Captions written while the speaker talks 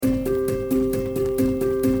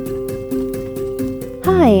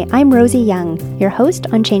Hi, I'm Rosie Young, your host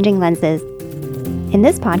on Changing Lenses. In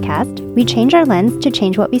this podcast, we change our lens to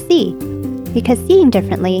change what we see, because seeing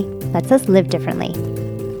differently lets us live differently.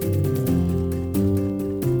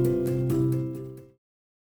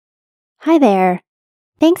 Hi there.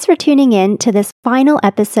 Thanks for tuning in to this final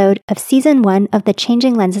episode of Season 1 of the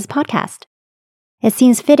Changing Lenses podcast. It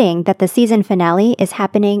seems fitting that the season finale is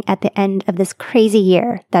happening at the end of this crazy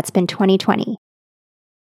year that's been 2020.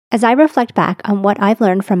 As I reflect back on what I've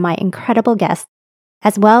learned from my incredible guests,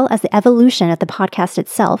 as well as the evolution of the podcast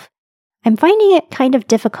itself, I'm finding it kind of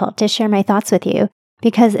difficult to share my thoughts with you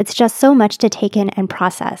because it's just so much to take in and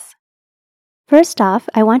process. First off,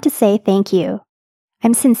 I want to say thank you.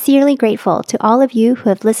 I'm sincerely grateful to all of you who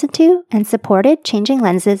have listened to and supported Changing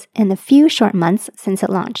Lenses in the few short months since it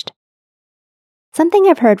launched. Something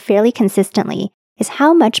I've heard fairly consistently is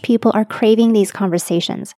how much people are craving these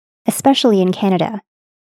conversations, especially in Canada.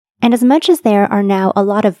 And as much as there are now a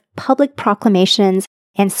lot of public proclamations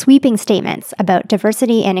and sweeping statements about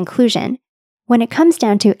diversity and inclusion, when it comes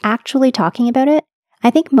down to actually talking about it,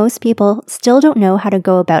 I think most people still don't know how to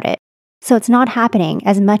go about it, so it's not happening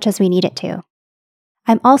as much as we need it to.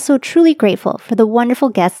 I'm also truly grateful for the wonderful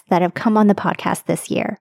guests that have come on the podcast this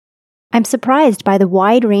year. I'm surprised by the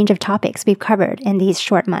wide range of topics we've covered in these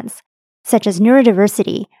short months, such as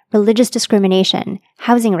neurodiversity, religious discrimination,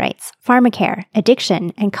 housing rights, pharmacare,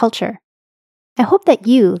 addiction, and culture. I hope that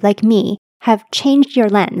you, like me, have changed your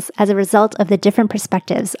lens as a result of the different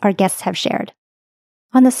perspectives our guests have shared.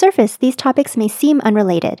 On the surface, these topics may seem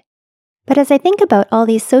unrelated, but as I think about all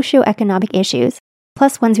these socioeconomic issues,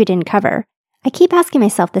 plus ones we didn't cover, I keep asking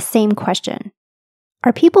myself the same question.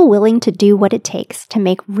 Are people willing to do what it takes to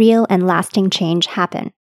make real and lasting change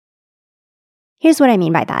happen? Here's what I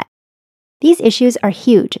mean by that. These issues are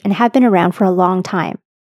huge and have been around for a long time.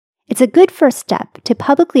 It's a good first step to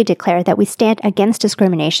publicly declare that we stand against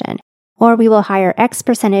discrimination, or we will hire X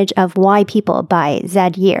percentage of Y people by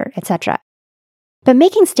Z year, etc. But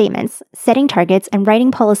making statements, setting targets, and writing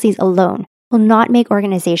policies alone will not make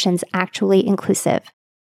organizations actually inclusive.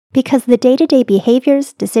 Because the day-to-day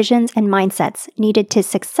behaviors, decisions, and mindsets needed to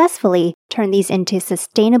successfully turn these into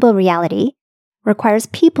sustainable reality requires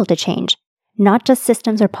people to change, not just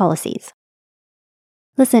systems or policies.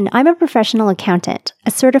 Listen, I'm a professional accountant,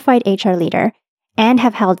 a certified HR leader, and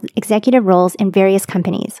have held executive roles in various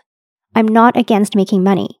companies. I'm not against making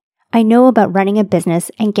money. I know about running a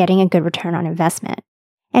business and getting a good return on investment.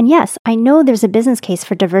 And yes, I know there's a business case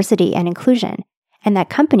for diversity and inclusion, and that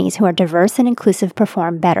companies who are diverse and inclusive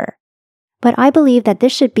perform better. But I believe that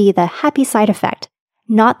this should be the happy side effect,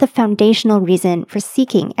 not the foundational reason for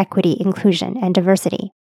seeking equity, inclusion, and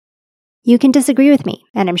diversity. You can disagree with me,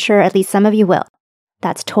 and I'm sure at least some of you will.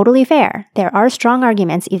 That's totally fair. There are strong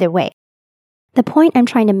arguments either way. The point I'm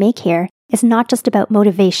trying to make here is not just about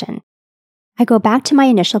motivation. I go back to my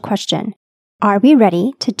initial question. Are we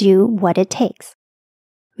ready to do what it takes?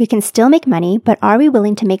 We can still make money, but are we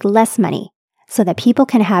willing to make less money so that people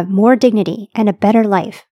can have more dignity and a better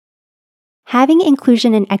life? Having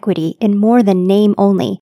inclusion and equity in more than name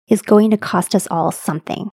only is going to cost us all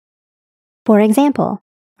something. For example,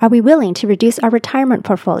 are we willing to reduce our retirement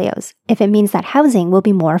portfolios if it means that housing will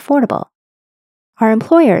be more affordable? Are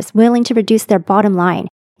employers willing to reduce their bottom line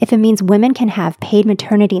if it means women can have paid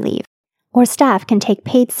maternity leave or staff can take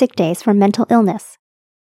paid sick days for mental illness?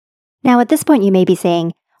 Now, at this point, you may be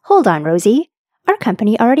saying, hold on, Rosie. Our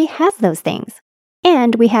company already has those things.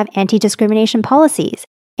 And we have anti-discrimination policies,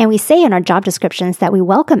 and we say in our job descriptions that we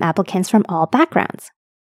welcome applicants from all backgrounds.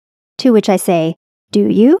 To which I say, do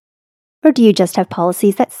you? Or do you just have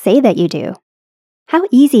policies that say that you do? How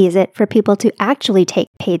easy is it for people to actually take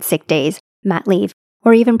paid sick days, mat leave,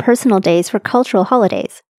 or even personal days for cultural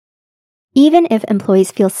holidays? Even if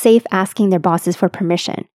employees feel safe asking their bosses for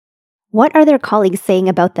permission, what are their colleagues saying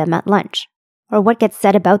about them at lunch? Or what gets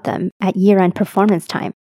said about them at year-end performance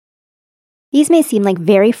time? These may seem like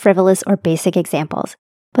very frivolous or basic examples,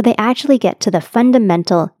 but they actually get to the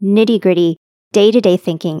fundamental, nitty-gritty, day-to-day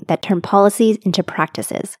thinking that turn policies into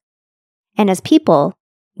practices. And as people,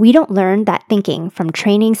 we don't learn that thinking from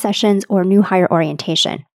training sessions or new hire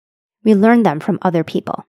orientation. We learn them from other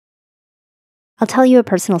people. I'll tell you a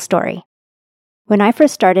personal story. When I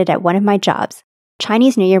first started at one of my jobs,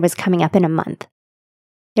 Chinese New Year was coming up in a month.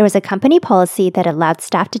 There was a company policy that allowed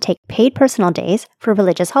staff to take paid personal days for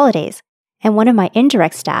religious holidays, and one of my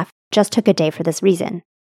indirect staff just took a day for this reason.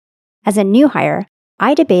 As a new hire,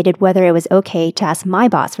 I debated whether it was okay to ask my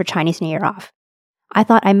boss for Chinese New Year off. I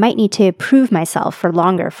thought I might need to prove myself for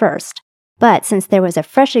longer first, but since there was a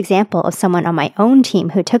fresh example of someone on my own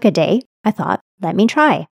team who took a day, I thought, let me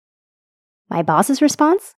try. My boss's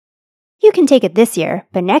response? You can take it this year,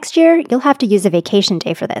 but next year you'll have to use a vacation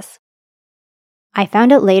day for this. I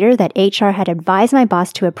found out later that HR had advised my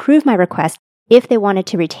boss to approve my request if they wanted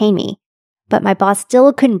to retain me, but my boss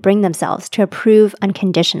still couldn't bring themselves to approve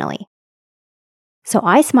unconditionally. So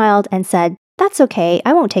I smiled and said, "That's okay,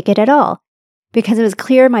 I won't take it at all," because it was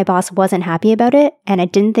clear my boss wasn't happy about it and I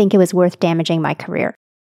didn't think it was worth damaging my career.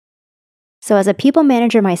 So as a people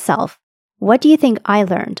manager myself, what do you think I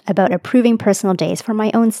learned about approving personal days for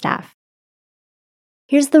my own staff?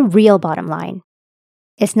 Here's the real bottom line.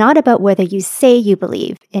 It's not about whether you say you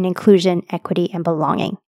believe in inclusion, equity, and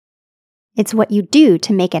belonging. It's what you do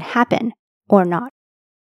to make it happen or not.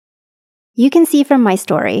 You can see from my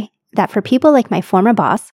story that for people like my former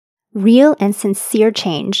boss, real and sincere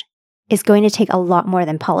change is going to take a lot more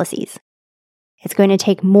than policies. It's going to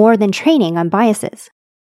take more than training on biases,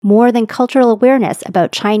 more than cultural awareness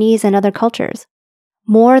about Chinese and other cultures,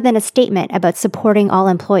 more than a statement about supporting all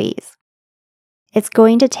employees. It's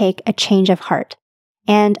going to take a change of heart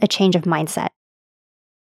and a change of mindset.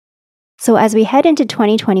 So as we head into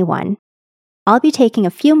 2021, I'll be taking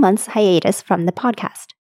a few months hiatus from the podcast.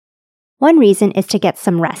 One reason is to get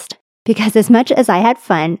some rest, because as much as I had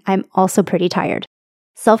fun, I'm also pretty tired.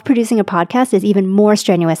 Self-producing a podcast is even more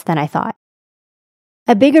strenuous than I thought.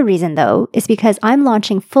 A bigger reason, though, is because I'm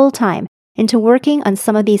launching full-time into working on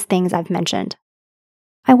some of these things I've mentioned.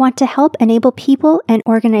 I want to help enable people and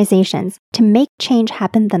organizations to make change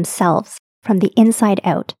happen themselves from the inside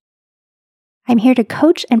out. I'm here to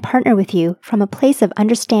coach and partner with you from a place of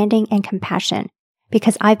understanding and compassion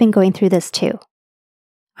because I've been going through this too.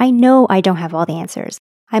 I know I don't have all the answers.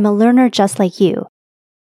 I'm a learner just like you.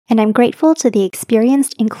 And I'm grateful to the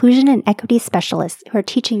experienced inclusion and equity specialists who are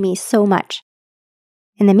teaching me so much.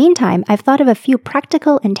 In the meantime, I've thought of a few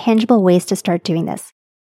practical and tangible ways to start doing this.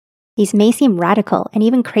 These may seem radical and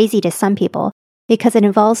even crazy to some people because it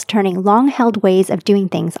involves turning long-held ways of doing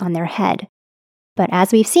things on their head. But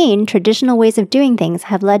as we've seen, traditional ways of doing things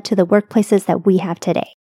have led to the workplaces that we have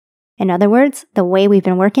today. In other words, the way we've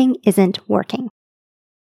been working isn't working.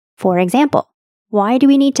 For example, why do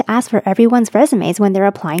we need to ask for everyone's resumes when they're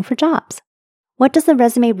applying for jobs? What does the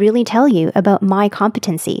resume really tell you about my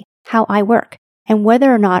competency, how I work, and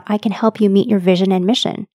whether or not I can help you meet your vision and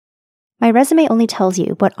mission? My resume only tells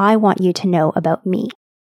you what I want you to know about me.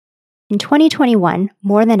 In 2021,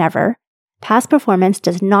 more than ever, past performance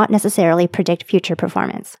does not necessarily predict future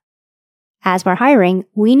performance. As we're hiring,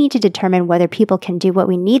 we need to determine whether people can do what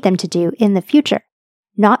we need them to do in the future,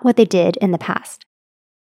 not what they did in the past.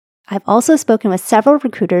 I've also spoken with several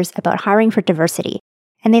recruiters about hiring for diversity,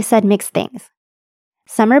 and they've said mixed things.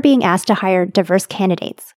 Some are being asked to hire diverse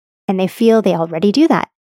candidates, and they feel they already do that.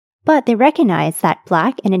 But they recognize that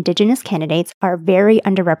Black and Indigenous candidates are very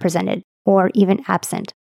underrepresented or even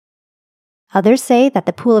absent. Others say that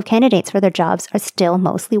the pool of candidates for their jobs are still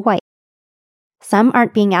mostly white. Some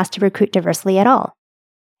aren't being asked to recruit diversely at all.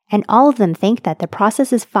 And all of them think that the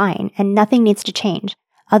process is fine and nothing needs to change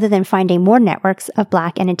other than finding more networks of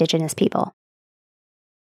Black and Indigenous people.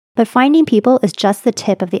 But finding people is just the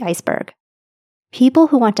tip of the iceberg. People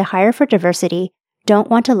who want to hire for diversity don't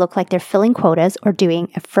want to look like they're filling quotas or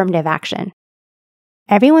doing affirmative action.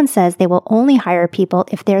 Everyone says they will only hire people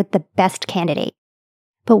if they're the best candidate.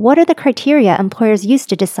 But what are the criteria employers use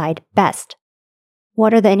to decide best?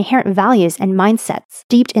 What are the inherent values and mindsets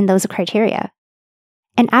steeped in those criteria?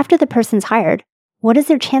 And after the person's hired, what is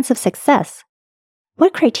their chance of success?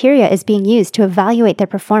 What criteria is being used to evaluate their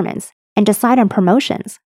performance and decide on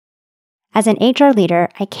promotions? As an HR leader,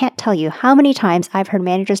 I can't tell you how many times I've heard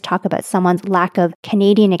managers talk about someone's lack of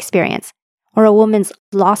Canadian experience or a woman's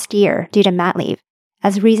lost year due to mat leave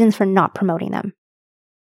as reasons for not promoting them.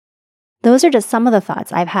 Those are just some of the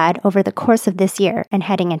thoughts I've had over the course of this year and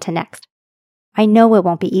heading into next. I know it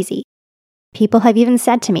won't be easy. People have even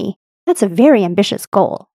said to me, "That's a very ambitious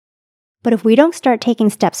goal." But if we don't start taking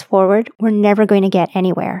steps forward, we're never going to get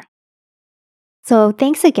anywhere. So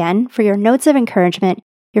thanks again for your notes of encouragement,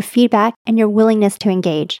 your feedback, and your willingness to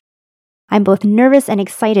engage. I'm both nervous and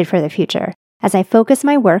excited for the future as I focus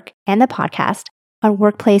my work and the podcast on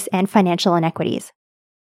workplace and financial inequities.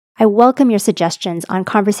 I welcome your suggestions on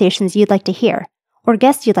conversations you'd like to hear or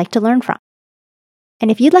guests you'd like to learn from.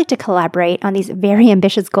 And if you'd like to collaborate on these very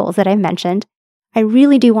ambitious goals that I've mentioned, I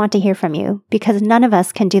really do want to hear from you because none of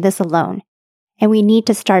us can do this alone, and we need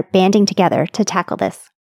to start banding together to tackle this.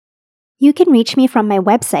 You can reach me from my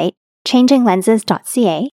website,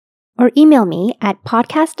 changinglenses.ca, or email me at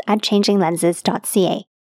podcast@changinglenses.ca.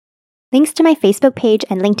 Links to my Facebook page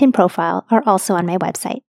and LinkedIn profile are also on my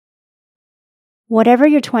website. Whatever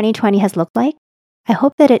your 2020 has looked like, I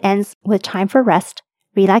hope that it ends with time for rest,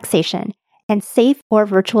 relaxation, and safe or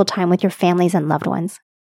virtual time with your families and loved ones.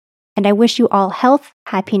 And I wish you all health,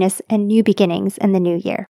 happiness, and new beginnings in the new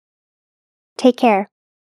year. Take care.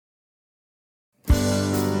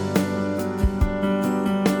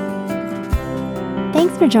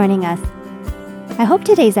 Thanks for joining us. I hope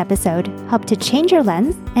today's episode helped to change your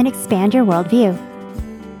lens and expand your worldview.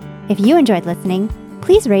 If you enjoyed listening,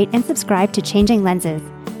 please rate and subscribe to Changing Lenses,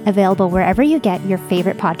 available wherever you get your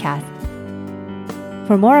favorite podcasts.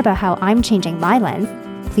 For more about how I'm changing my lens,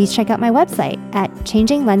 please check out my website at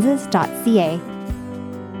changinglenses.ca.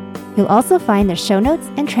 You'll also find the show notes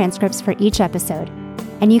and transcripts for each episode,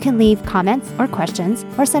 and you can leave comments or questions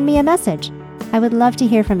or send me a message. I would love to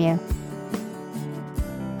hear from you.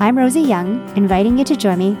 I'm Rosie Young, inviting you to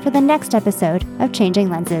join me for the next episode of Changing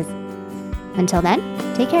Lenses. Until then,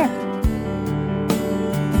 take care.